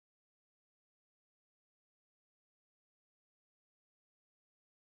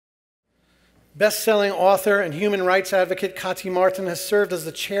Best-selling author and human rights advocate Kati Marton has served as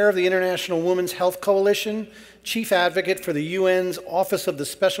the chair of the International Women's Health Coalition, chief advocate for the UN's Office of the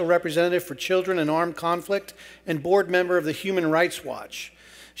Special Representative for Children in Armed Conflict, and board member of the Human Rights Watch.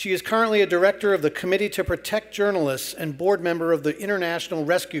 She is currently a director of the Committee to Protect Journalists and board member of the International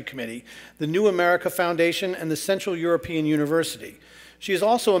Rescue Committee, the New America Foundation, and the Central European University. She is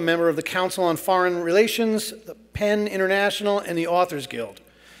also a member of the Council on Foreign Relations, the PEN International, and the Authors Guild.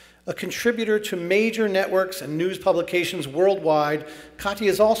 A contributor to major networks and news publications worldwide, Kati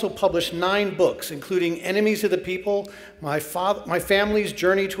has also published 9 books, including Enemies of the People, My Family's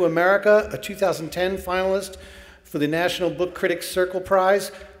Journey to America, a 2010 finalist for the National Book Critics Circle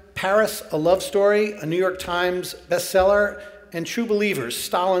Prize, Paris, A Love Story, a New York Times bestseller, and True Believers,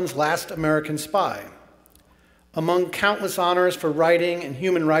 Stalin's Last American Spy. Among countless honors for writing and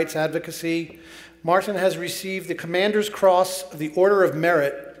human rights advocacy, Marton has received the Commander's Cross of the Order of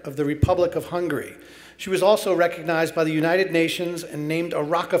Merit of the Republic of Hungary. She was also recognized by the United Nations and named a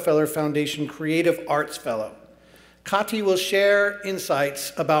Rockefeller Foundation Creative Arts Fellow. Kati will share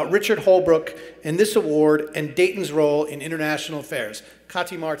insights about Richard Holbrooke and this award and Dayton's role in international affairs.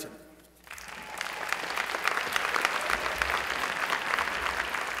 Kati Marton.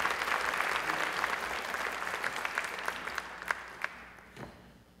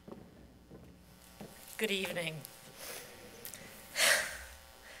 Good evening.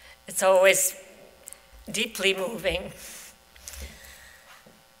 It's always deeply moving,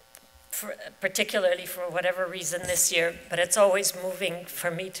 particularly for whatever reason this year, but it's always moving for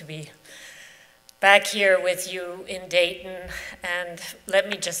me to be back here with you in Dayton. And let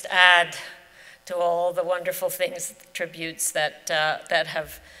me just add to all the wonderful things, tributes that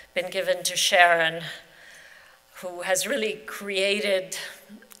have been given to Sharon, who has really created,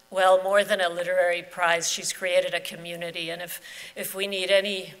 well, more than a literary prize, she's created a community. And if we need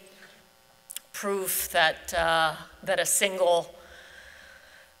any proof that, that a single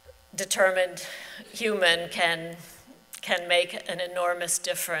determined human can make an enormous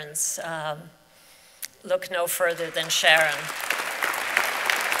difference, look no further than Sharon.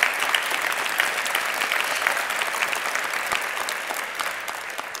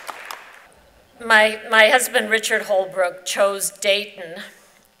 My husband, Richard Holbrooke, chose Dayton,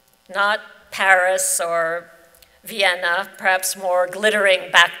 not Paris or Vienna, perhaps more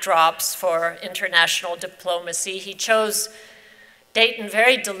glittering backdrops for international diplomacy. He chose Dayton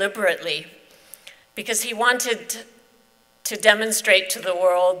very deliberately because he wanted to demonstrate to the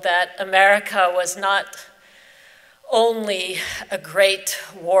world that America was not only a great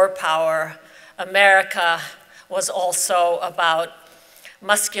war power. America was also about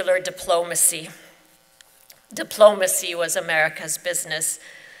muscular diplomacy. Diplomacy was America's business.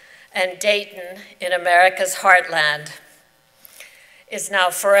 And Dayton, in America's heartland, is now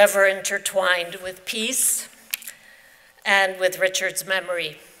forever intertwined with peace and with Richard's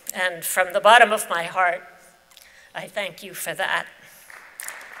memory. And from the bottom of my heart, I thank you for that.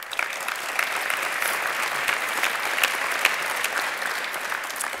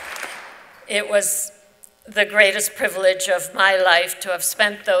 It was the greatest privilege of my life to have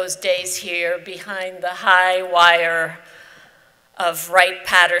spent those days here behind the high wire of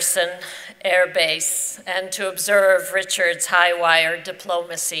Wright-Patterson Air Base and to observe Richard's high wire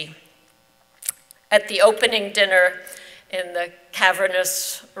diplomacy. At the opening dinner in the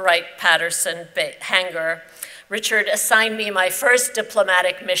cavernous Wright-Patterson hangar, Richard assigned me my first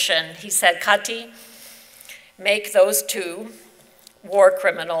diplomatic mission. He said, Kati, make those 2 war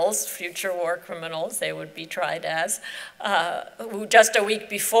criminals, future war criminals, they would be tried as, who just a week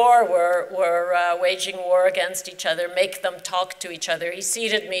before were waging war against each other, make them talk to each other. He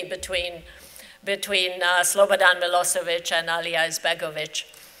seated me between Slobodan Milosevic and Alija Izetbegovic.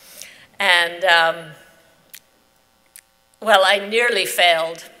 And, well, I nearly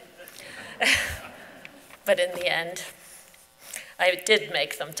failed. But in the end, I did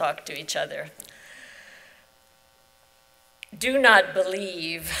make them talk to each other. Do not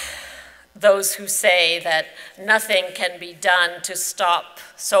believe those who say that nothing can be done to stop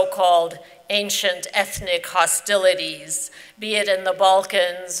so-called ancient ethnic hostilities, be it in the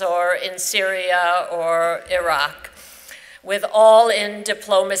Balkans or in Syria or Iraq. With all-in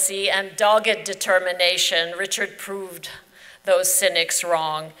diplomacy and dogged determination, Richard proved those cynics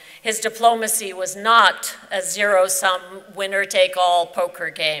wrong. His diplomacy was not a zero-sum winner-take-all poker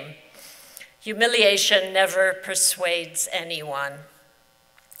game. Humiliation never persuades anyone.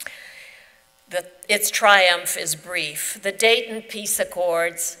 Its triumph is brief. The Dayton Peace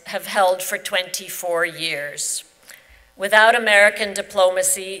Accords have held for 24 years. Without American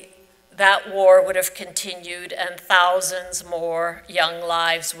diplomacy, that war would have continued and thousands more young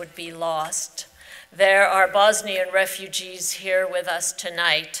lives would be lost. There are Bosnian refugees here with us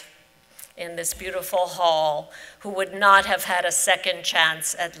tonight in this beautiful hall who would not have had a second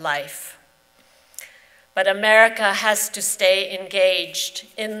chance at life. But America has to stay engaged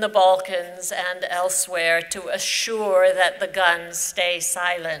in the Balkans and elsewhere to assure that the guns stay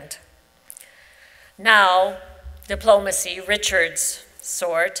silent. Now, diplomacy, Richard's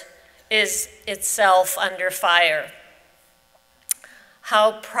sort, is itself under fire.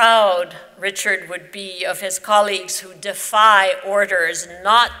 How proud Richard would be of his colleagues who defy orders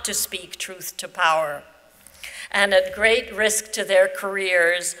not to speak truth to power, and at great risk to their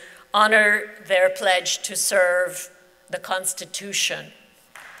careers, honor their pledge to serve the Constitution.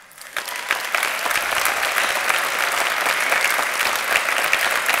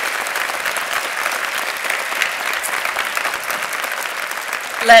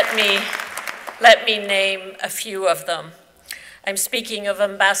 Let me name a few of them. I'm speaking of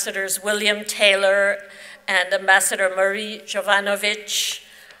Ambassadors William Taylor and Ambassador Marie Jovanovic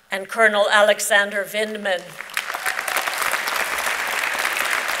and Colonel Alexander Vindman.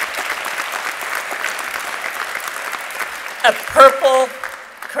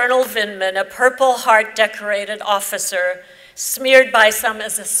 Colonel Vindman, a Purple Heart decorated officer, smeared by some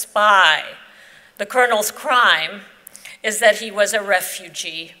as a spy. The colonel's crime is that he was a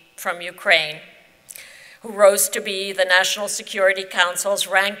refugee from Ukraine who rose to be the National Security Council's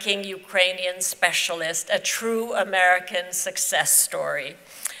ranking Ukrainian specialist, a true American success story.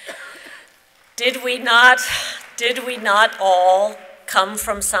 Did we not all come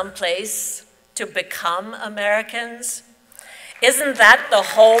from someplace to become Americans? Isn't that the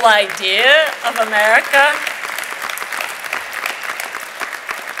whole idea of America?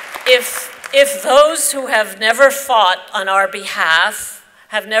 If those who have never fought on our behalf,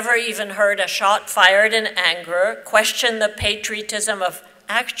 have never even heard a shot fired in anger, question the patriotism of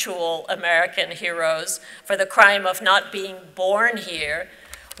actual American heroes for the crime of not being born here,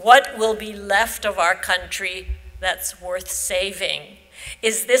 what will be left of our country that's worth saving?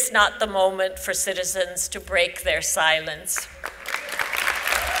 Is this not the moment for citizens to break their silence?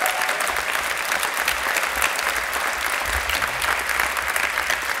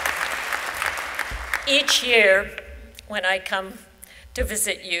 Each year, when I come to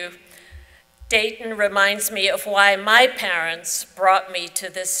visit you, Dayton reminds me of why my parents brought me to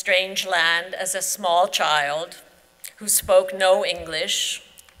this strange land as a small child who spoke no English.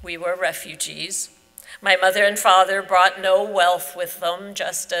 We were refugees. My mother and father brought no wealth with them,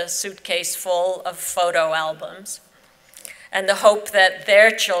 just a suitcase full of photo albums, and the hope that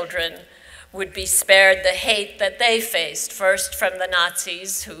their children would be spared the hate that they faced, first from the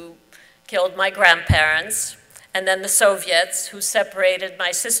Nazis who killed my grandparents, and then the Soviets who separated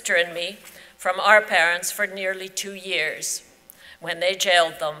my sister and me from our parents for nearly 2 years when they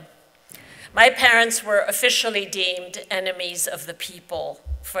jailed them. My parents were officially deemed enemies of the people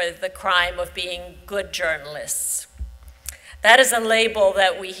for the crime of being good journalists. That is a label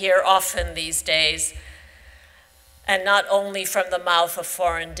that we hear often these days, and not only from the mouth of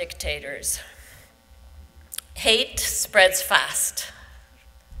foreign dictators. Hate spreads fast,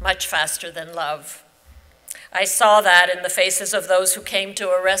 much faster than love. I saw that in the faces of those who came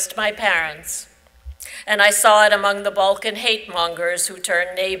to arrest my parents, and I saw it among the Balkan hate mongers who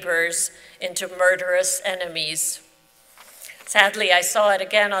turned neighbors into murderous enemies. Sadly, I saw it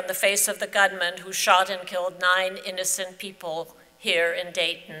again on the face of the gunman who shot and killed 9 innocent people here in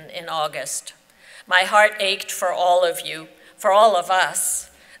Dayton in August. My heart ached for all of you, for all of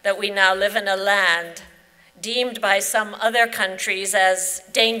us, that we now live in a land deemed by some other countries as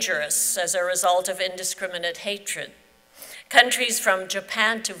dangerous as a result of indiscriminate hatred. Countries from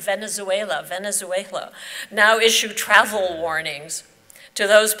Japan to Venezuela now issue travel warnings to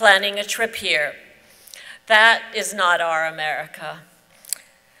those planning a trip here. That is not our America.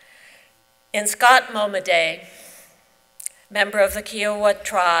 In Scott Momaday, member of the Kiowa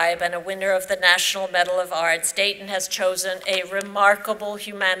tribe and a winner of the National Medal of Arts, Dayton has chosen a remarkable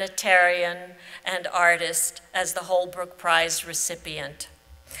humanitarian and artist as the Holbrooke Prize recipient.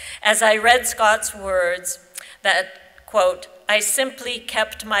 As I read Scott's words that, quote, I simply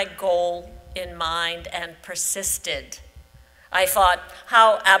kept my goal in mind and persisted, I thought,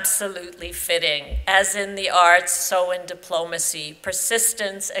 how absolutely fitting. As in the arts, so in diplomacy,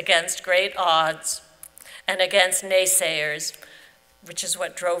 persistence against great odds and against naysayers, which is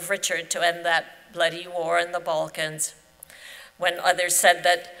what drove Richard to end that bloody war in the Balkans, when others said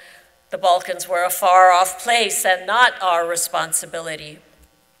that the Balkans were a far-off place and not our responsibility.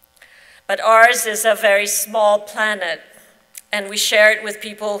 But ours is a very small planet, and we share it with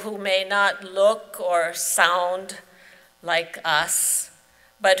people who may not look or sound like us,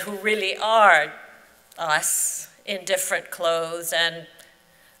 but who really are us in different clothes and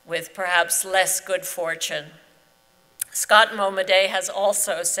with perhaps less good fortune. Scott Momaday has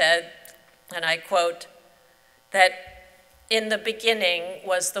also said, and I quote, that in the beginning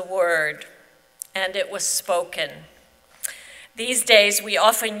was the word, and it was spoken. These days, we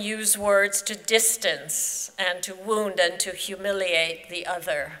often use words to distance and to wound and to humiliate the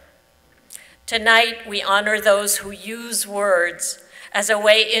other. Tonight, we honor those who use words as a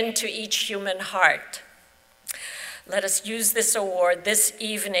way into each human heart. Let us use this award this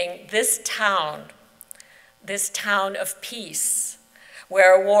evening, this town of peace,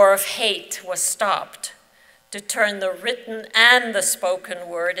 where a war of hate was stopped, to turn the written and the spoken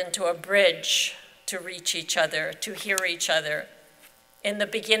word into a bridge to reach each other, to hear each other. In the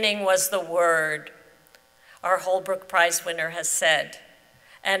beginning was the word, our Holbrooke Prize winner has said,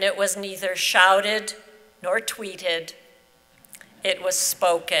 and it was neither shouted nor tweeted, it was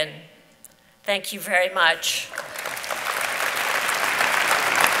spoken. Thank you very much.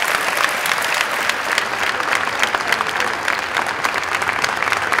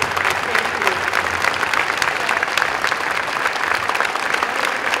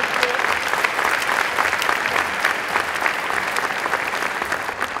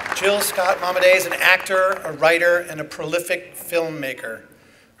 Jill Scott Momaday is an actor, a writer, and a prolific filmmaker.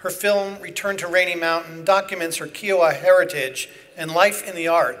 Her film, Return to Rainy Mountain, documents her Kiowa heritage and life in the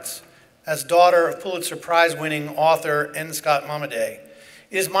arts as daughter of Pulitzer Prize-winning author N. Scott Momaday.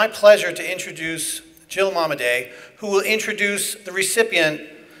 It is my pleasure to introduce Jill Momaday, who will introduce the recipient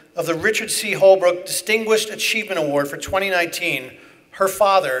of the Richard C. Holbrooke Distinguished Achievement Award for 2019, her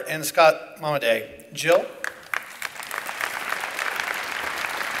father, N. Scott Momaday. Jill?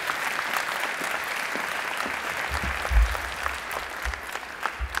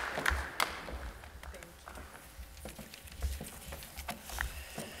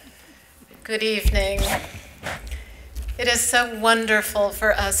 Good evening. It is so wonderful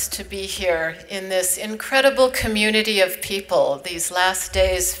for us to be here in this incredible community of people. These last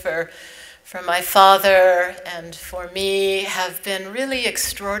days for my father and for me have been really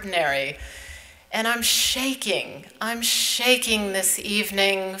extraordinary. And I'm shaking this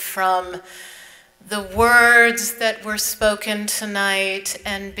evening from the words that were spoken tonight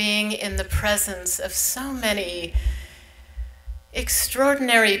and being in the presence of so many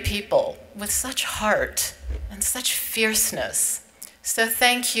extraordinary people with such heart and such fierceness. So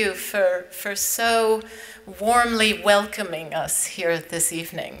thank you for so warmly welcoming us here this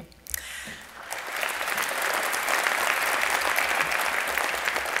evening.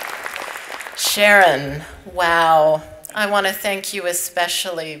 Sharon, wow. I want to thank you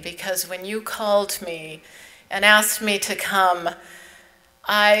especially because when you called me and asked me to come,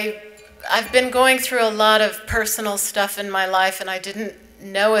 I've been going through a lot of personal stuff in my life and I didn't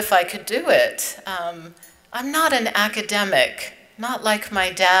know if I could do it. I'm not an academic, not like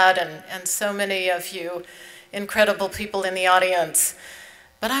my dad and so many of you incredible people in the audience,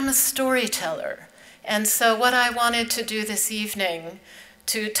 but I'm a storyteller. And so what I wanted to do this evening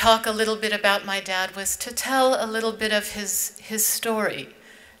to talk a little bit about my dad was to tell a little bit of his story,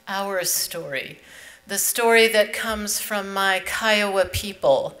 our story, the story that comes from my Kiowa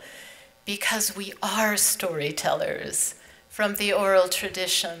people, because we are storytellers from the oral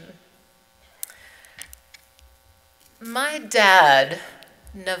tradition. My dad,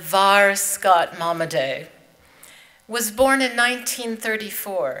 Navarre Scott Momaday, was born in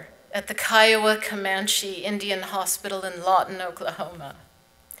 1934 at the Kiowa Comanche Indian Hospital in Lawton, Oklahoma.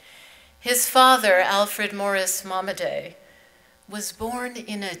 His father, Alfred Morris Momaday, was born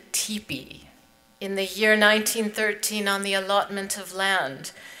in a teepee in the year 1913 on the allotment of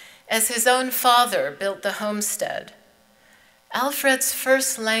land, as his own father built the homestead. Alfred's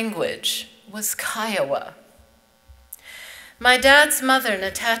first language was Kiowa. My dad's mother,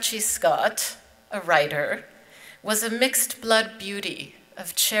 Natachi Scott, a writer, was a mixed blood beauty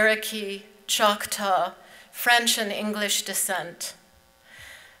of Cherokee, Choctaw, French and English descent.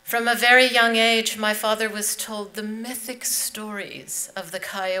 From a very young age, my father was told the mythic stories of the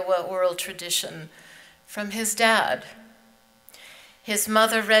Kiowa oral tradition from his dad. His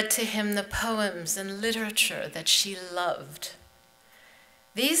mother read to him the poems and literature that she loved.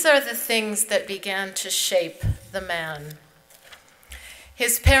 These are the things that began to shape the man.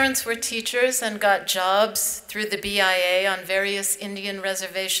 His parents were teachers and got jobs through the BIA on various Indian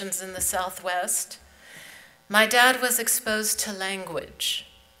reservations in the Southwest. My dad was exposed to language,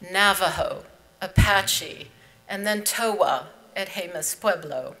 Navajo, Apache, and then Towa at Jemez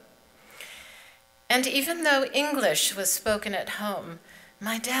Pueblo. And even though English was spoken at home,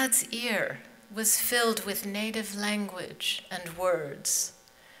 my dad's ear was filled with native language and words.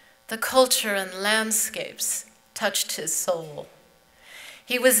 The culture and landscapes touched his soul.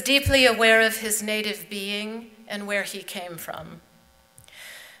 He was deeply aware of his native being and where he came from.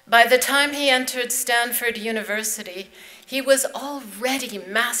 By the time he entered Stanford University, he was already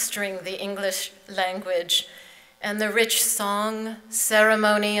mastering the English language and the rich song,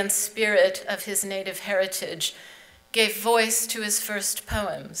 ceremony, and spirit of his native heritage gave voice to his first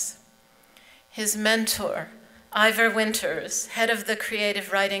poems. His mentor, Ivor Winters, head of the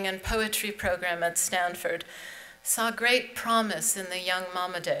creative writing and poetry program at Stanford, saw great promise in the young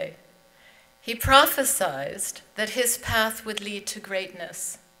Momaday. He prophesied that his path would lead to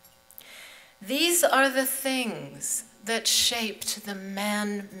greatness. These are the things that shaped the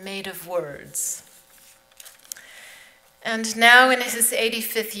man made of words. And now in his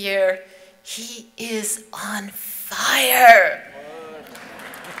 85th year, he is on fire.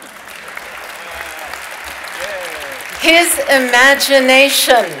 His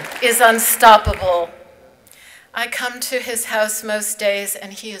imagination is unstoppable. I come to his house most days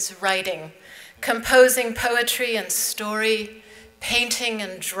and he is writing, composing poetry and story, painting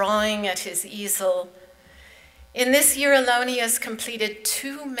and drawing at his easel. In this year alone, he has completed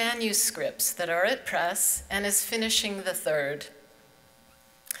 2 manuscripts that are at press and is finishing the 3rd.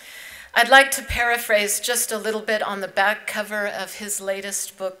 I'd like to paraphrase just a little bit on the back cover of his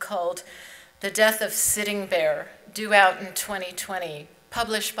latest book called The Death of Sitting Bear, due out in 2020,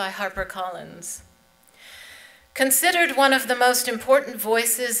 published by HarperCollins. Considered one of the most important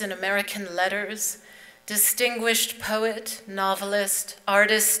voices in American letters, distinguished poet, novelist,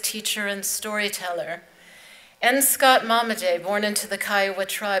 artist, teacher, and storyteller, N. Scott Momaday, born into the Kiowa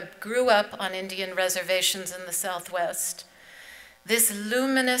tribe, grew up on Indian reservations in the Southwest. This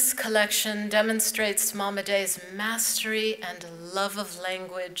luminous collection demonstrates Momaday's mastery and love of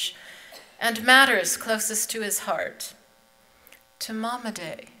language and matters closest to his heart. To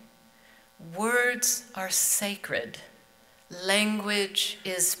Momaday, words are sacred. Language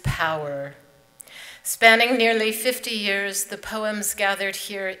is power. Spanning nearly 50 years, the poems gathered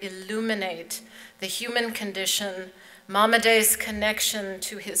here illuminate the human condition, Momaday's connection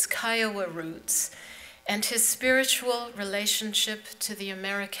to his Kiowa roots, and his spiritual relationship to the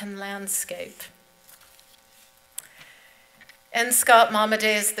American landscape. N. Scott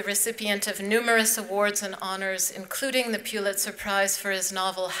Momaday is the recipient of numerous awards and honors, including the Pulitzer Prize for his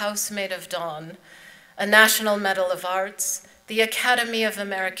novel Housemaid of Dawn, a National Medal of Arts, the Academy of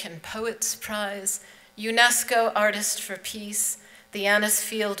American Poets Prize, UNESCO Artist for Peace, the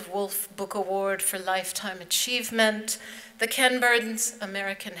Anisfield Wolf Book Award for Lifetime Achievement, the Ken Burns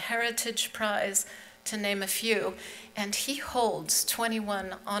American Heritage Prize, to name a few, and he holds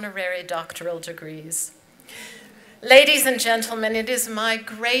 21 honorary doctoral degrees. Ladies and gentlemen, it is my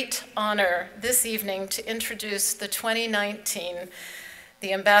great honor this evening to introduce the 2019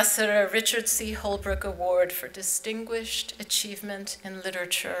 the Ambassador Richard C. Holbrooke Award for Distinguished Achievement in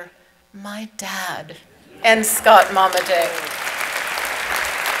Literature, my dad, N. Scott Momaday.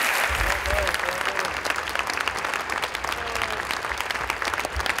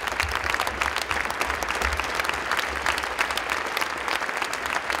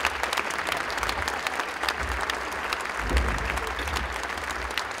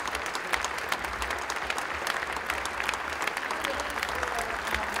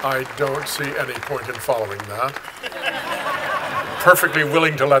 I don't see any point in following that. Perfectly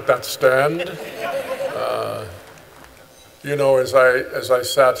willing to let that stand. You know, as I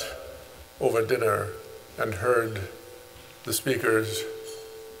sat over dinner and heard the speakers,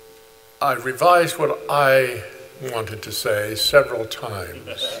 I revised what I wanted to say several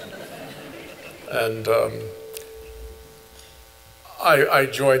times. And I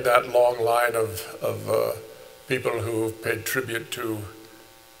joined that long line of people who paid tribute to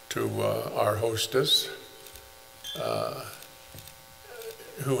our hostess,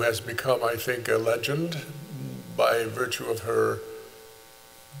 who has become, I think, a legend by virtue of her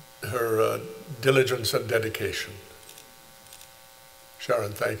diligence and dedication.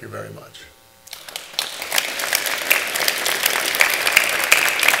 Sharon, thank you very much.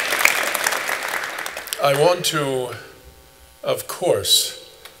 I want to, of course,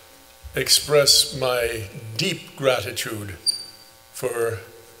 express my deep gratitude for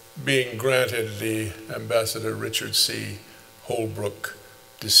being granted the Ambassador Richard C. Holbrooke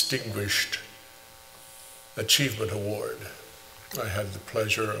Distinguished Achievement Award. I had the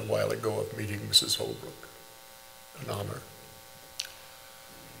pleasure a while ago of meeting Mrs. Holbrooke, an honor.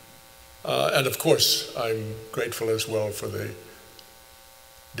 And of course, I'm grateful as well for the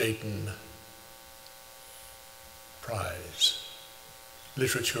Dayton prize.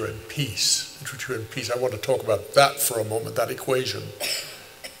 Literature and peace. Literature and peace. I want to talk about that for a moment, that equation.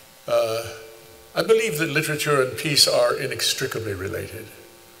 I believe that literature and peace are inextricably related.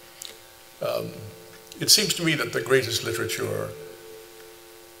 It seems to me that the greatest literature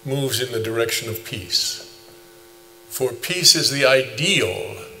moves in the direction of peace. For peace is the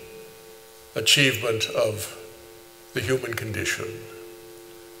ideal achievement of the human condition,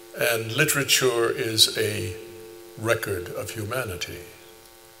 and literature is a record of humanity.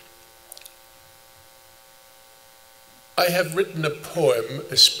 I have written a poem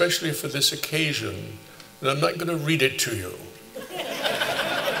especially for this occasion, and I'm not going to read it to you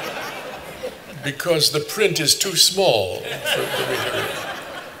because the print is too small for me to read.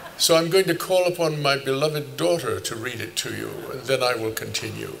 So I'm going to call upon my beloved daughter to read it to you, and then I will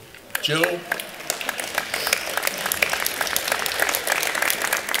continue. Jill?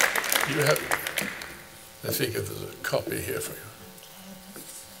 You have, I think there's a copy here for you.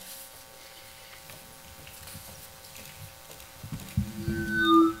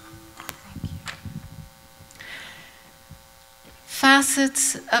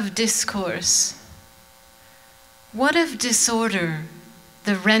 Facets of discourse. What of disorder,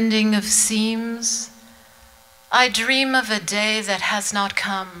 the rending of seams? I dream of a day that has not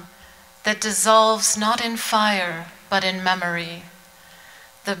come, that dissolves not in fire, but in memory.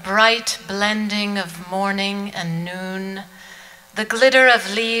 The bright blending of morning and noon, the glitter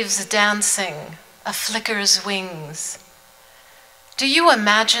of leaves dancing, a flicker's wings. Do you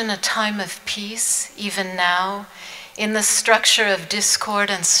imagine a time of peace, even now, in the structure of discord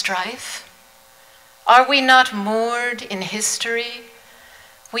and strife? Are we not moored in history?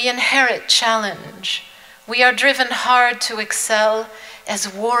 We inherit challenge. We are driven hard to excel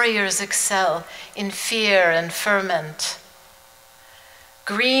as warriors excel in fear and ferment.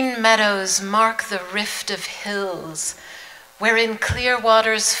 Green meadows mark the rift of hills, wherein clear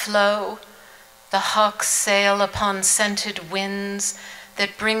waters flow. The hawks sail upon scented winds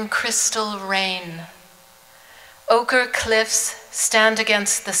that bring crystal rain. Ochre cliffs stand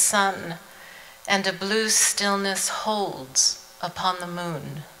against the sun, and a blue stillness holds upon the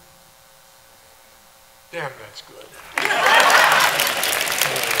moon. Damn, that's good.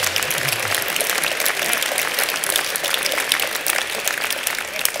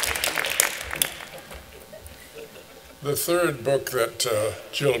 The third book that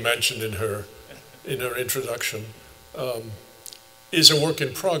Jill mentioned in her introduction is a work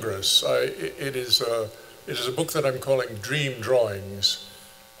in progress. It is a book that I'm calling Dream Drawings,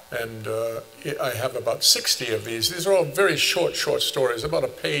 and I have about 60 of these. These are all very short stories, about a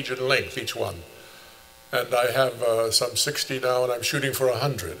page in length each one. And I have some 60 now, and I'm shooting for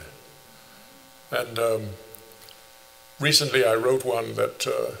 100. And recently I wrote one that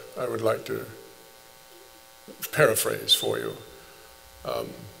I would like to paraphrase for you.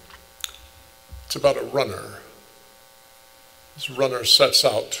 It's about a runner. This runner sets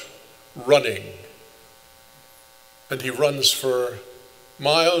out running, and he runs for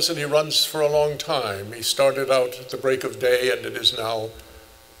miles, and he runs for a long time. He started out at the break of day, and it is now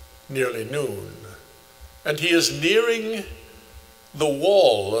nearly noon. And he is nearing the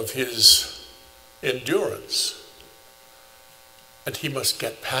wall of his endurance. And he must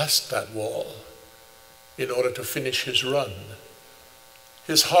get past that wall in order to finish his run.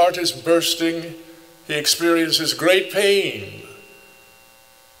 His heart is bursting. He experiences great pain.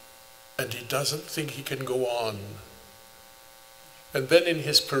 And he doesn't think he can go on. And then in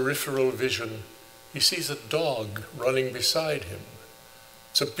his peripheral vision, he sees a dog running beside him.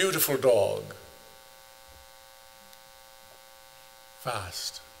 It's a beautiful dog.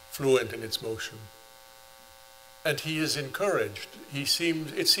 Fast, fluent in its motion. And he is encouraged. It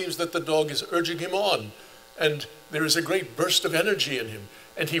seems that the dog is urging him on, and there is a great burst of energy in him.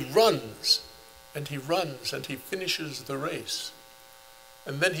 And he runs, and he runs, and he finishes the race.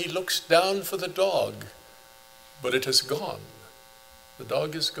 And then he looks down for the dog, but it has gone. The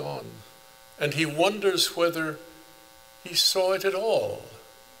dog is gone. And he wonders whether he saw it at all.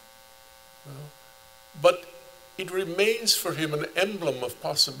 Well, but it remains for him an emblem of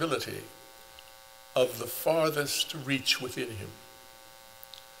possibility of the farthest reach within him.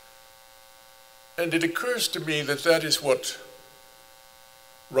 And it occurs to me that that is what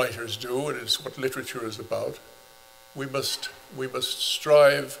writers do, and it's what literature is about. We must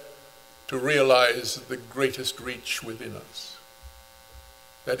strive to realize the greatest reach within us.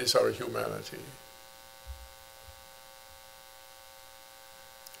 That is our humanity.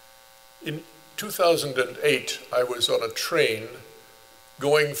 In 2008, I was on a train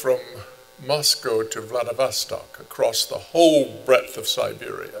going from Moscow to Vladivostok across the whole breadth of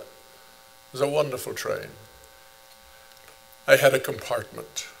Siberia. It was a wonderful train. I had a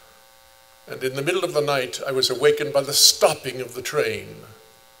compartment. And in the middle of the night, I was awakened by the stopping of the train.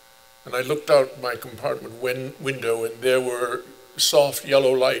 And I looked out my compartment window, and there were soft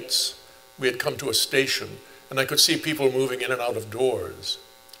yellow lights. We had come to a station, and I could see people moving in and out of doors.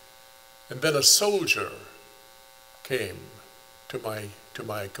 And then a soldier came to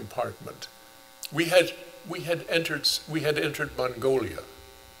my compartment. We had entered Mongolia,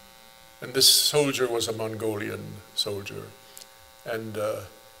 and this soldier was a Mongolian soldier, and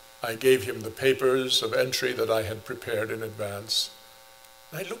I gave him the papers of entry that I had prepared in advance.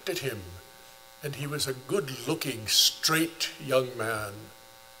 I looked at him, and he was a good-looking, straight young man,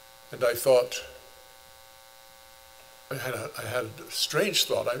 and I thought, I had a strange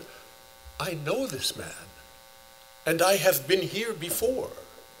thought. I know this man, and I have been here before,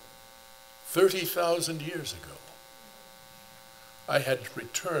 30,000 years ago. I had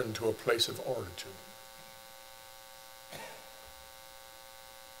returned to a place of origin.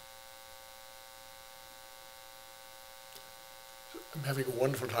 I'm having a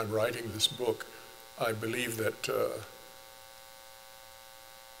wonderful time writing this book. I believe that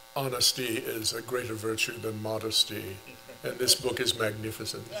honesty is a greater virtue than modesty, and this book is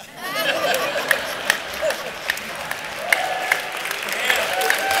magnificent.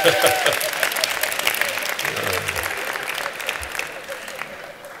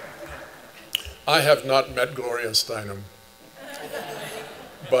 I have not met Gloria Steinem,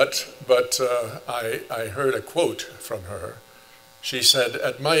 but I heard a quote from her. She said,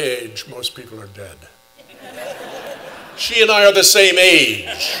 "At my age, most people are dead." She and I are the same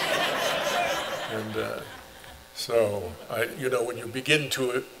age. And so, when you begin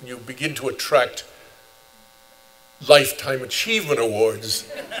to attract lifetime achievement awards,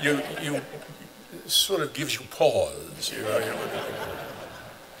 you sort of gives you pause.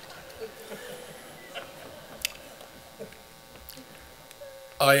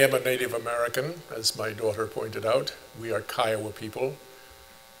 I am a Native American, as my daughter pointed out. We are Kiowa people.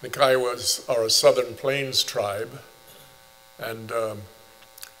 The Kiowas are a Southern Plains tribe, and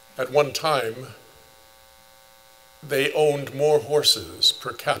at one time, they owned more horses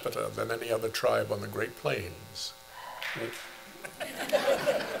per capita than any other tribe on the Great Plains.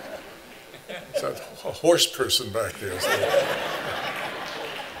 It's a horse person back there.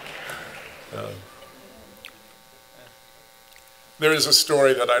 There is a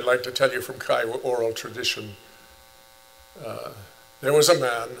story that I'd like to tell you from Kiowa oral tradition. There was a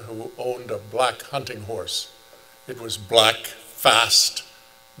man who owned a black hunting horse. It was black, fast,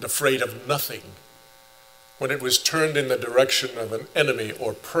 and afraid of nothing. When it was turned in the direction of an enemy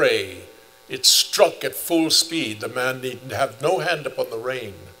or prey, it struck at full speed. The man needed have no hand upon the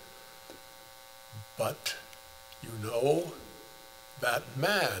rein. But, that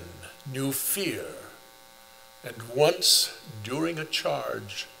man knew fear. And once, during a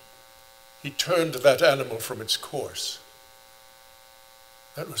charge, he turned that animal from its course.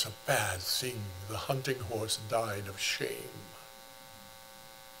 That was a bad thing. The hunting horse died of shame.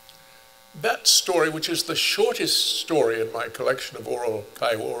 That story, which is the shortest story in my collection of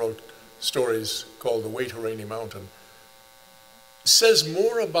Kiowa oral stories called The Way to Rainy Mountain, says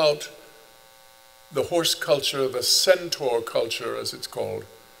more about the horse culture, the centaur culture as it's called,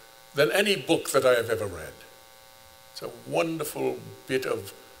 than any book that I have ever read. It's a wonderful bit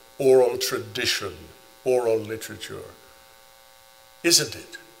of oral tradition, oral literature, isn't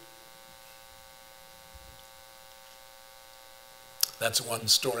it? That's one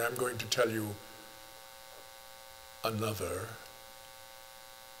story. I'm going to tell you another.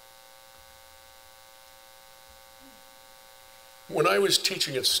 When I was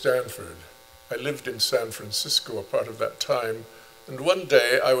teaching at Stanford, I lived in San Francisco a part of that time, and one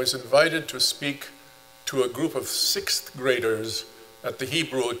day I was invited to speak to a group of 6th graders at the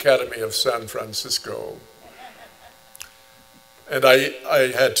Hebrew Academy of San Francisco. And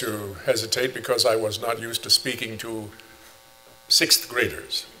I had to hesitate because I was not used to speaking to 6th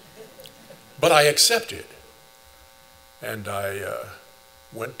graders. But I accepted. And I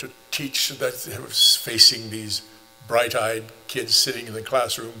went to teach that I was facing these bright-eyed kids sitting in the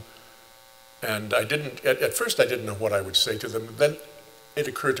classroom. And at first I didn't know what I would say to them. Then it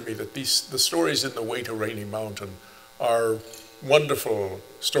occurred to me that the stories in The Way to Rainy Mountain are wonderful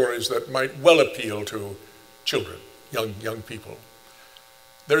stories that might well appeal to children, young people.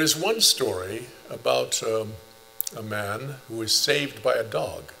 There is one story about a man who is saved by a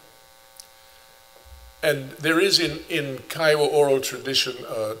dog. And there is in Kiowa oral tradition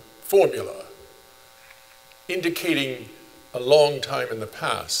a formula indicating a long time in the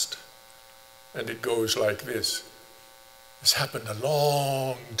past. And it goes like this. This happened a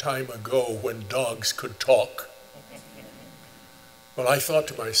long time ago when dogs could talk. Well, I thought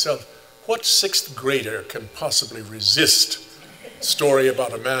to myself, what sixth grader can possibly resist a story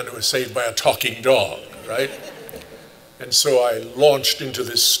about a man who was saved by a talking dog, right? And so I launched into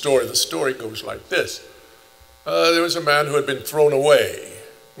this story. The story goes like this. There was a man who had been thrown away.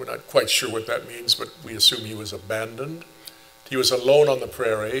 We're not quite sure what that means, but we assume he was abandoned. He was alone on the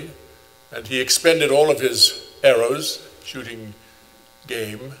prairie, and he expended all of his arrows, shooting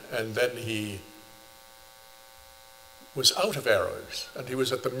game, and then he was out of arrows, and he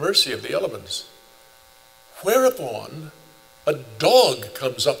was at the mercy of the elements. Whereupon, a dog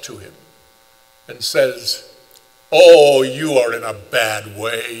comes up to him and says, "Oh, you are in a bad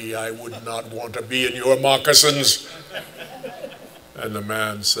way. I would not want to be in your moccasins." And the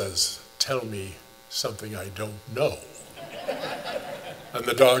man says, "Tell me something I don't know." And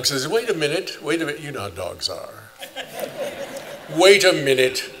the dog says, wait a minute, you know how dogs are. "Wait a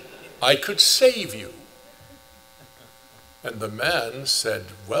minute, I could save you." And the man said,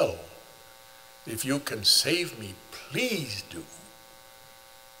 "Well, if you can save me, please do."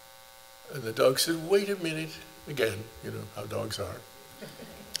 And the dog said, "Wait a minute." Again, you know how dogs are.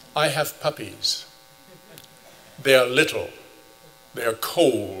 "I have puppies. They are little. They are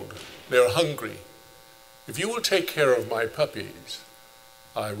cold. They are hungry. If you will take care of my puppies,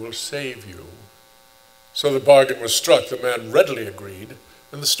 I will save you." So the bargain was struck. The man readily agreed.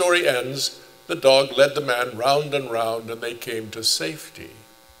 And the story ends. The dog led the man round and round, and they came to safety.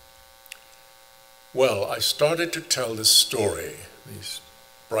 Well, I started to tell this story, these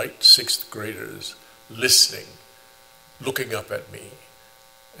bright sixth graders listening, looking up at me.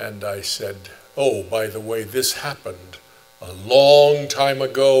 And I said, "Oh, by the way, this happened a long time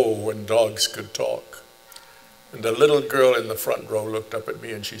ago when dogs could talk." And a little girl in the front row looked up at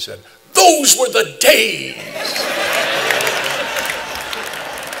me and she said, "Those were the days."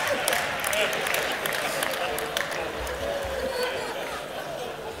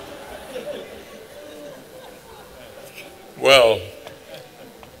 Well,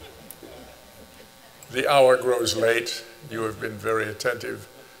 the hour grows late. You have been very attentive.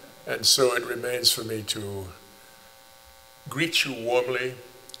 And so it remains for me to greet you warmly,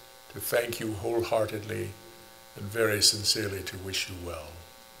 to thank you wholeheartedly, and very sincerely to wish you well.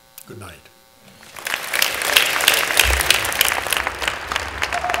 Good night.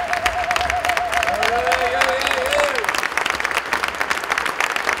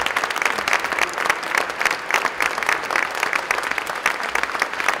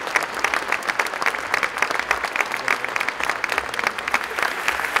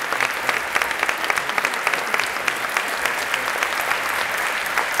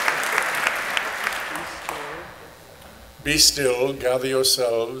 Be still, gather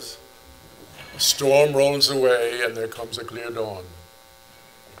yourselves. A storm rolls away and there comes a clear dawn.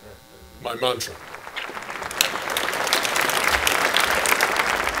 My mantra.